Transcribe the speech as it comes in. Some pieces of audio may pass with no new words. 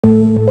Welcome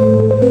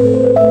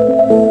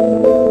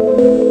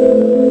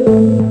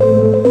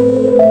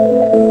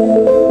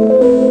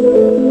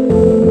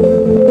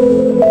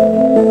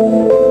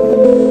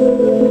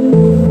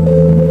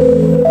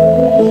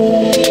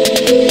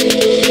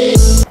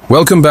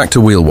back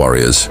to Wheel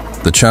Warriors,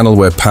 the channel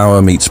where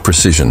power meets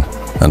precision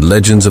and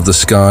legends of the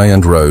sky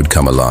and road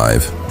come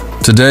alive.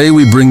 Today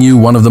we bring you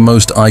one of the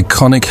most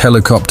iconic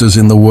helicopters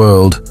in the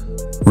world,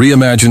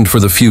 reimagined for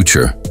the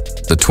future,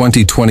 the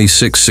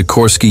 2026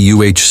 Sikorsky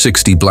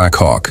UH-60 Black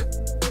Hawk.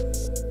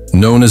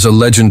 Known as a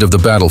legend of the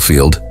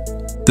battlefield,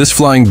 this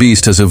flying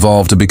beast has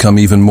evolved to become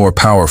even more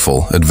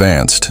powerful,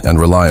 advanced, and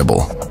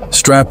reliable.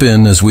 Strap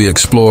in as we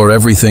explore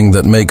everything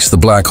that makes the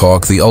Black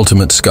Hawk the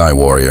ultimate sky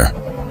warrior.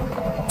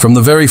 From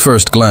the very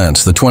first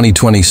glance, the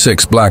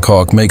 2026 Black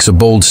Hawk makes a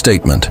bold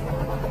statement.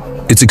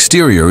 Its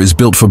exterior is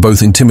built for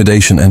both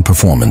intimidation and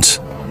performance.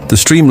 The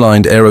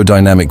streamlined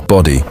aerodynamic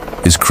body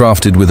is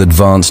crafted with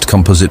advanced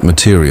composite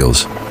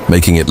materials,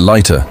 making it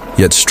lighter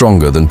yet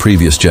stronger than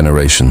previous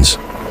generations.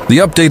 The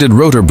updated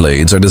rotor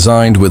blades are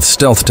designed with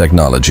stealth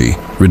technology,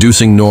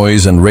 reducing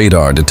noise and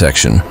radar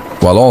detection,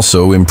 while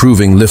also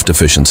improving lift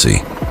efficiency.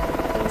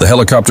 The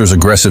helicopter's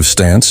aggressive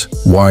stance,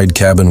 wide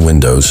cabin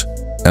windows,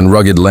 and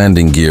rugged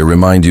landing gear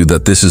remind you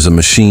that this is a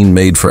machine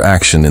made for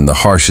action in the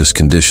harshest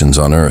conditions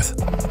on Earth.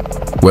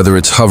 Whether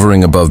it's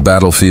hovering above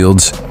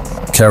battlefields,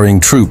 carrying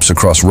troops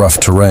across rough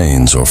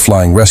terrains, or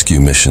flying rescue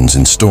missions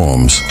in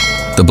storms,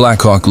 the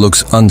Black Hawk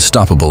looks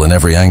unstoppable in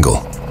every angle.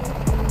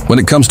 When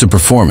it comes to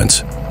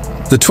performance,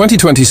 the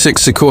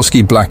 2026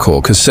 Sikorsky Black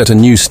Hawk has set a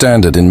new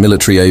standard in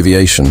military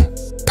aviation.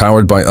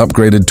 Powered by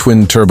upgraded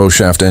twin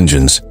turboshaft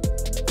engines,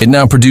 it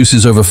now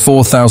produces over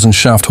 4,000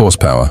 shaft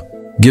horsepower,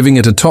 giving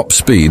it a top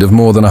speed of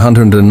more than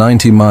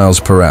 190 miles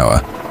per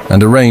hour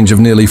and a range of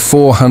nearly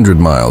 400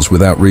 miles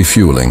without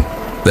refueling.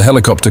 The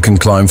helicopter can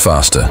climb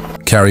faster,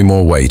 carry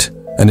more weight,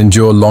 and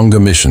endure longer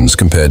missions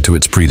compared to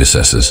its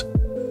predecessors.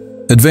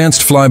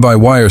 Advanced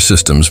fly-by-wire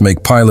systems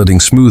make piloting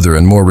smoother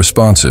and more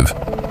responsive,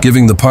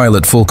 giving the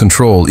pilot full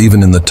control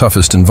even in the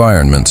toughest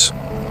environments.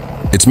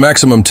 Its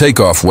maximum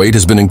takeoff weight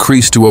has been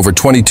increased to over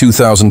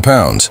 22,000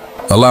 pounds,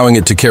 allowing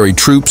it to carry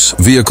troops,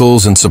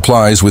 vehicles, and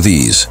supplies with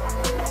ease.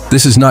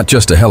 This is not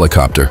just a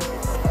helicopter.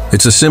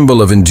 It's a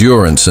symbol of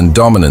endurance and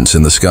dominance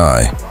in the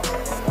sky.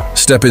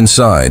 Step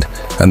inside,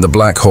 and the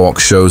Black Hawk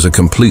shows a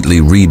completely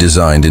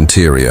redesigned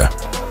interior.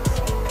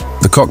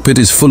 The cockpit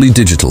is fully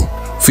digital,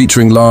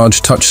 featuring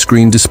large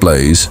touchscreen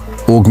displays,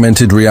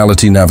 augmented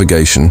reality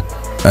navigation,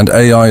 and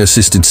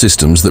AI-assisted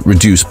systems that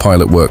reduce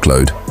pilot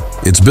workload.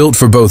 It's built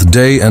for both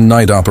day and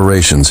night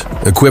operations,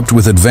 equipped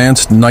with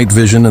advanced night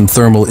vision and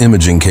thermal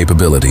imaging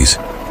capabilities.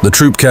 The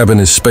troop cabin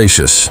is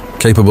spacious,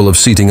 capable of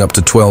seating up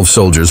to 12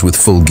 soldiers with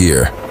full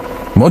gear.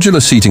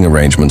 Modular seating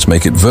arrangements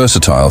make it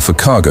versatile for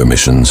cargo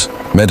missions,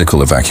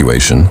 medical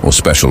evacuation, or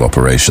special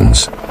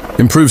operations.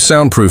 Improved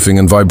soundproofing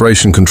and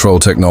vibration control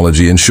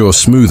technology ensure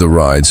smoother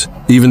rides,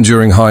 even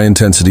during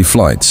high-intensity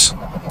flights.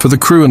 For the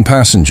crew and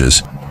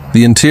passengers,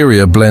 the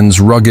interior blends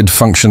rugged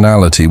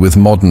functionality with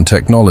modern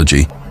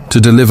technology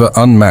to deliver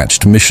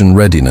unmatched mission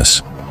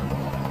readiness.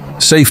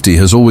 Safety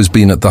has always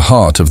been at the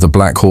heart of the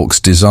Black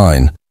Hawk's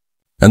design,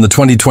 and the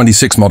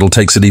 2026 model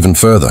takes it even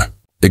further.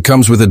 It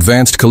comes with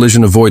advanced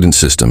collision avoidance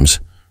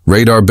systems,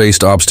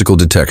 radar-based obstacle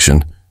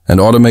detection, and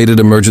automated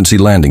emergency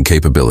landing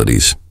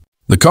capabilities.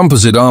 The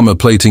composite armor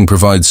plating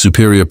provides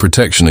superior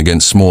protection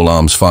against small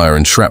arms fire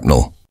and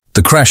shrapnel.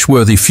 The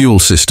crash-worthy fuel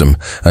system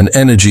and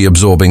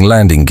energy-absorbing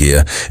landing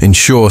gear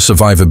ensure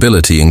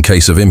survivability in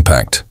case of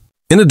impact.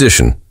 In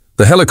addition,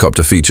 the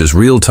helicopter features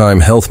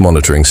real-time health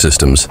monitoring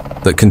systems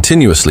that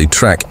continuously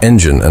track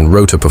engine and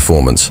rotor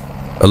performance,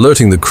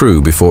 alerting the crew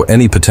before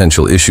any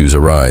potential issues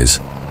arise.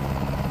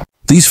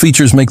 These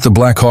features make the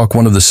Black Hawk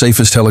one of the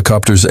safest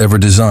helicopters ever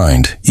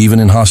designed, even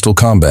in hostile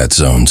combat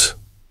zones.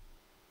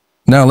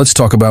 Now let's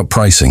talk about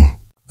pricing.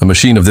 A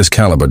machine of this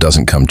caliber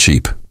doesn't come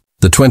cheap.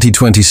 The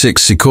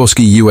 2026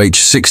 Sikorsky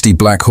UH-60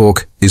 Black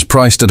Hawk is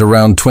priced at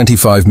around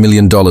 $25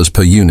 million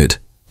per unit,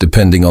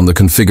 depending on the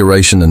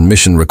configuration and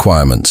mission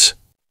requirements.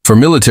 For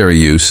military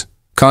use,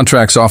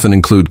 contracts often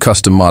include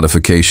custom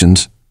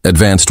modifications,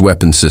 advanced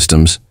weapon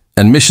systems,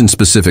 and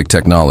mission-specific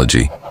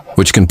technology,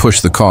 which can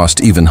push the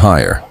cost even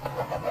higher.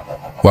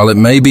 While it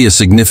may be a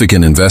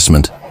significant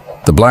investment,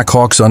 the Black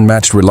Hawk's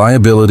unmatched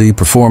reliability,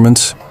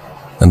 performance,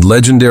 and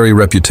legendary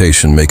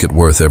reputation make it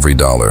worth every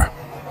dollar.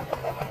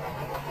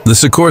 The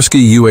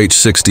Sikorsky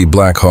UH-60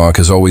 Black Hawk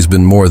has always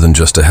been more than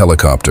just a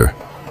helicopter.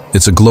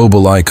 It's a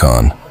global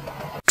icon,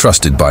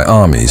 trusted by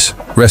armies,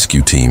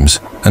 rescue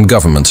teams, and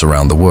governments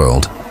around the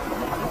world.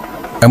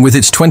 And with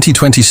its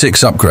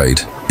 2026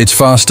 upgrade, it's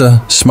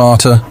faster,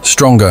 smarter,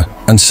 stronger,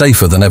 and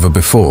safer than ever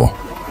before.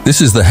 This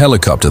is the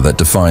helicopter that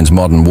defines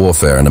modern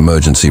warfare and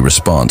emergency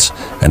response,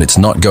 and it's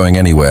not going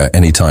anywhere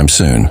anytime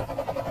soon.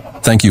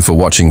 Thank you for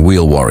watching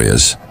Wheel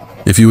Warriors.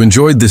 If you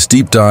enjoyed this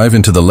deep dive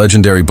into the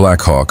legendary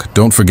Black Hawk,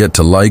 don't forget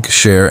to like,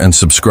 share, and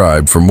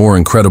subscribe for more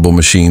incredible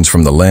machines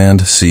from the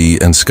land, sea,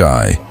 and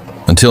sky.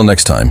 Until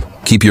next time,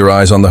 keep your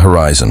eyes on the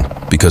horizon,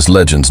 because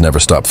legends never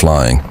stop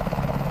flying.